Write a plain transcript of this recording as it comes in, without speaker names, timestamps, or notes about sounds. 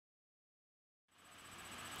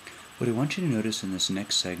What I want you to notice in this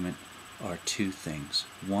next segment are two things.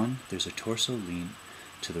 One, there's a torso lean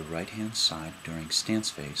to the right-hand side during stance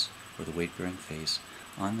phase, or the weight-bearing phase,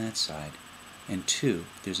 on that side. And two,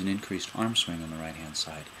 there's an increased arm swing on the right-hand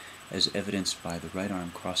side, as evidenced by the right arm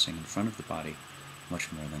crossing in front of the body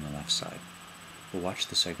much more than the left side. We'll watch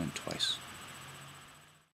the segment twice.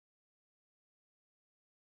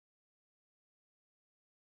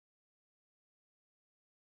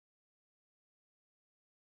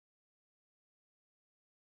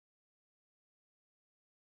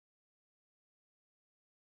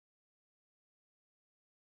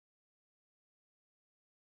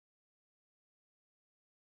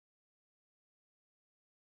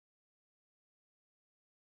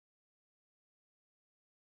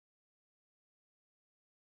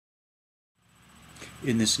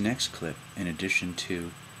 In this next clip, in addition to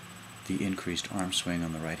the increased arm swing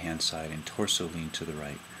on the right-hand side and torso lean to the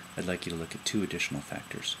right, I'd like you to look at two additional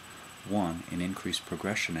factors. One, an increased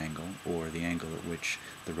progression angle, or the angle at which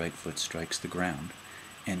the right foot strikes the ground.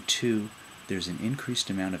 And two, there's an increased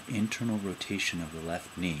amount of internal rotation of the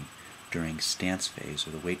left knee during stance phase, or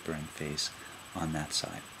the weight-bearing phase, on that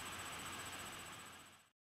side.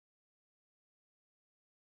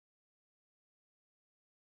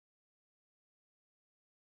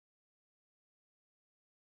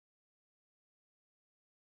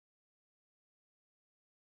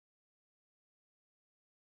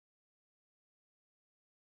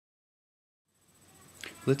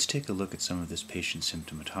 Let's take a look at some of this patient's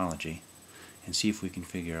symptomatology and see if we can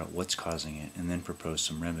figure out what's causing it and then propose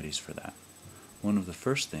some remedies for that. One of the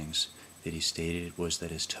first things that he stated was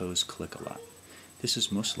that his toes click a lot. This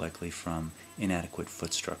is most likely from inadequate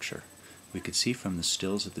foot structure. We could see from the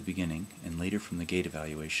stills at the beginning and later from the gait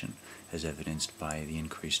evaluation, as evidenced by the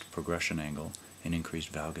increased progression angle and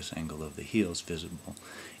increased valgus angle of the heels visible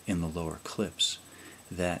in the lower clips,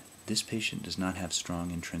 that this patient does not have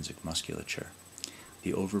strong intrinsic musculature.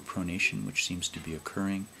 The overpronation, which seems to be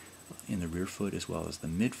occurring in the rear foot as well as the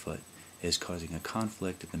midfoot, is causing a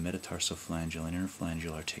conflict at the metatarsophalangeal and interphalangeal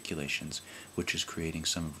articulations, which is creating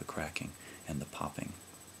some of the cracking and the popping.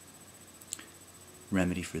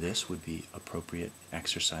 Remedy for this would be appropriate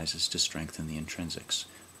exercises to strengthen the intrinsics.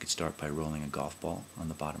 We could start by rolling a golf ball on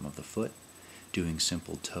the bottom of the foot, doing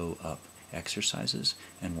simple toe-up exercises,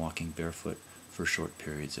 and walking barefoot for short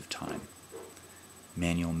periods of time.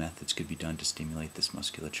 Manual methods could be done to stimulate this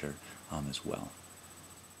musculature as well.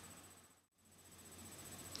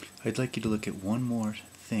 I'd like you to look at one more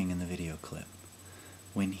thing in the video clip.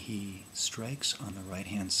 When he strikes on the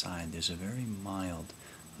right-hand side, there's a very mild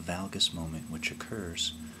valgus moment which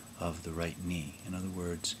occurs of the right knee. In other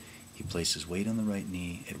words, he places weight on the right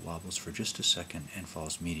knee, it wobbles for just a second, and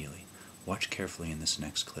falls medially. Watch carefully in this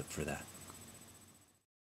next clip for that.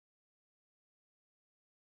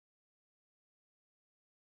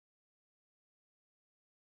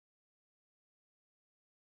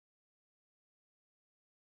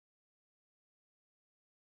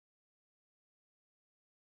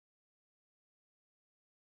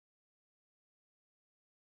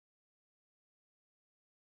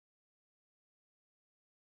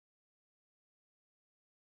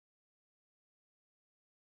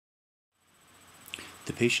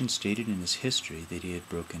 The patient stated in his history that he had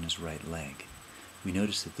broken his right leg. We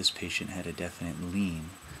noticed that this patient had a definite lean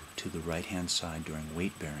to the right-hand side during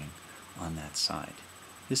weight bearing on that side.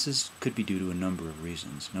 This could be due to a number of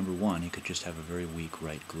reasons. Number one, he could just have a very weak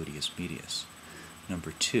right gluteus medius.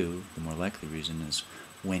 Number two, the more likely reason is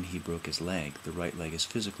when he broke his leg, the right leg is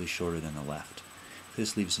physically shorter than the left.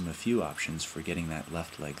 This leaves him a few options for getting that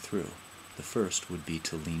left leg through. The first would be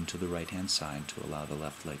to lean to the right-hand side to allow the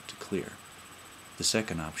left leg to clear. The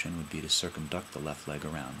second option would be to circumduct the left leg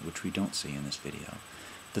around, which we don't see in this video.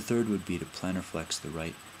 The third would be to plantar flex the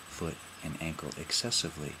right foot and ankle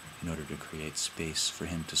excessively in order to create space for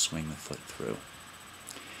him to swing the foot through.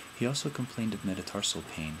 He also complained of metatarsal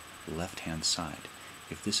pain left-hand side.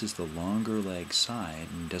 If this is the longer leg side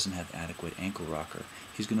and doesn't have adequate ankle rocker,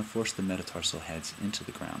 he's going to force the metatarsal heads into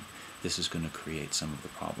the ground. This is going to create some of the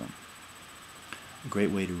problem. A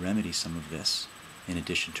great way to remedy some of this, in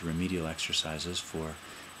addition to remedial exercises for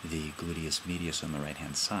the gluteus medius on the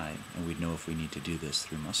right-hand side, and we'd know if we need to do this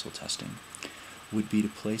through muscle testing, would be to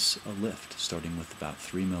place a lift starting with about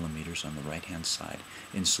 3 millimeters on the right-hand side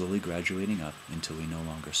and slowly graduating up until we no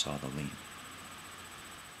longer saw the lean.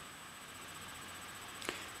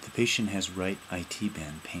 The patient has right IT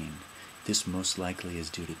band pain. This most likely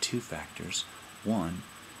is due to two factors. One,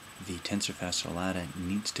 the tensor fasciae lata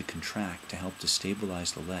needs to contract to help to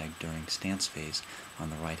stabilize the leg during stance phase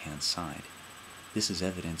on the right-hand side. This is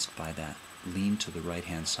evidenced by that lean to the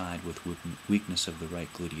right-hand side with weakness of the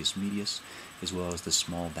right gluteus medius, as well as the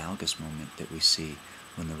small valgus moment that we see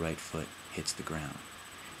when the right foot hits the ground.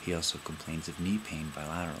 He also complains of knee pain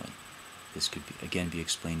bilaterally. This could again be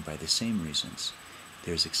explained by the same reasons.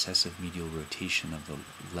 There's excessive medial rotation of the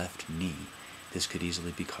left knee. This could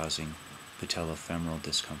easily be causing patellofemoral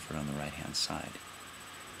discomfort on the right-hand side.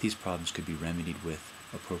 These problems could be remedied with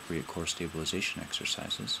appropriate core stabilization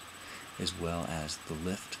exercises, as well as the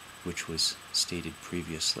lift, which was stated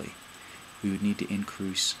previously. We would need to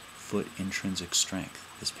increase foot intrinsic strength.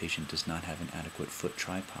 This patient does not have an adequate foot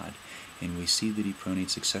tripod, and we see that he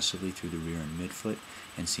pronates excessively through the rear and midfoot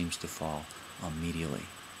and seems to fall medially.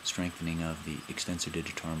 Strengthening of the extensor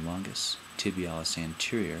digitorum longus, tibialis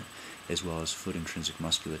anterior, as well as foot intrinsic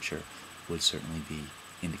musculature would certainly be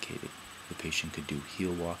indicated. The patient could do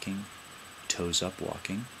heel walking, toes up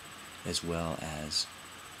walking, as well as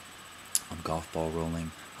golf ball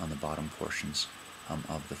rolling on the bottom portions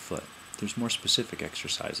of the foot. There's more specific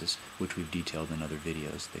exercises, which we've detailed in other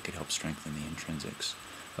videos, that could help strengthen the intrinsics.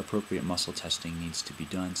 Appropriate muscle testing needs to be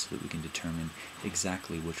done so that we can determine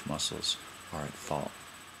exactly which muscles are at fault.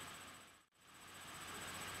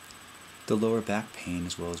 The lower back pain,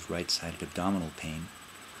 as well as right-sided abdominal pain,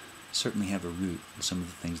 certainly have a root in some of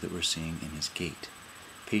the things that we're seeing in his gait.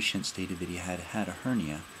 Patient stated that he had had a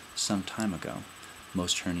hernia some time ago.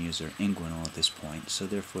 Most hernias are inguinal at this point, so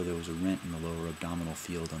therefore there was a rent in the lower abdominal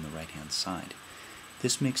field on the right-hand side.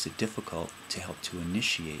 This makes it difficult to help to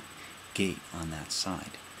initiate gait on that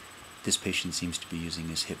side. This patient seems to be using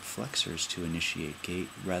his hip flexors to initiate gait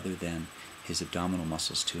rather than his abdominal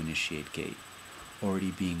muscles to initiate gait.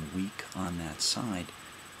 Already being weak on that side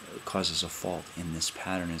causes a fault in this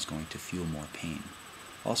pattern is going to fuel more pain.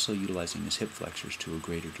 Also, utilizing his hip flexors to a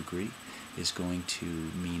greater degree is going to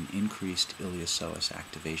mean increased iliopsoas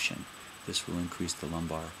activation. This will increase the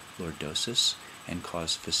lumbar lordosis and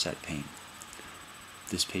cause facet pain.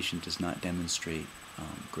 This patient does not demonstrate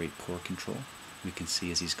great core control. We can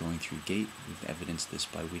see as he's going through gait, we've evidenced this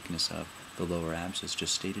by weakness of the lower abs as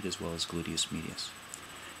just stated, as well as gluteus medius.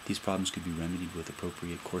 These problems could be remedied with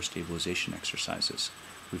appropriate core stabilization exercises.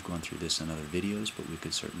 We've gone through this in other videos, but we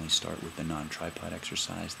could certainly start with the non-tripod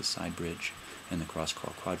exercise, the side bridge, and the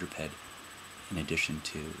cross-crawl quadruped, in addition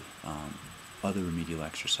to other remedial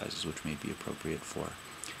exercises which may be appropriate for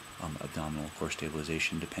abdominal core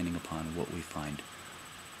stabilization, depending upon what we find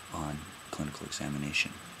on clinical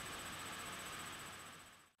examination.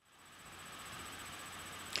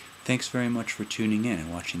 Thanks very much for tuning in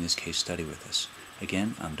and watching this case study with us.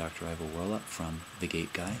 Again, I'm Dr. Waerlop from The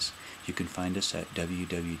Gait Guys. You can find us at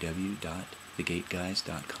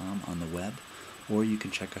www.thegaitguys.com on the web, or you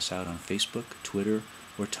can check us out on Facebook, Twitter,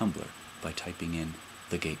 or Tumblr by typing in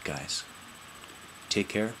The Gait Guys. Take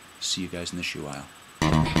care. See you guys in the shoe aisle.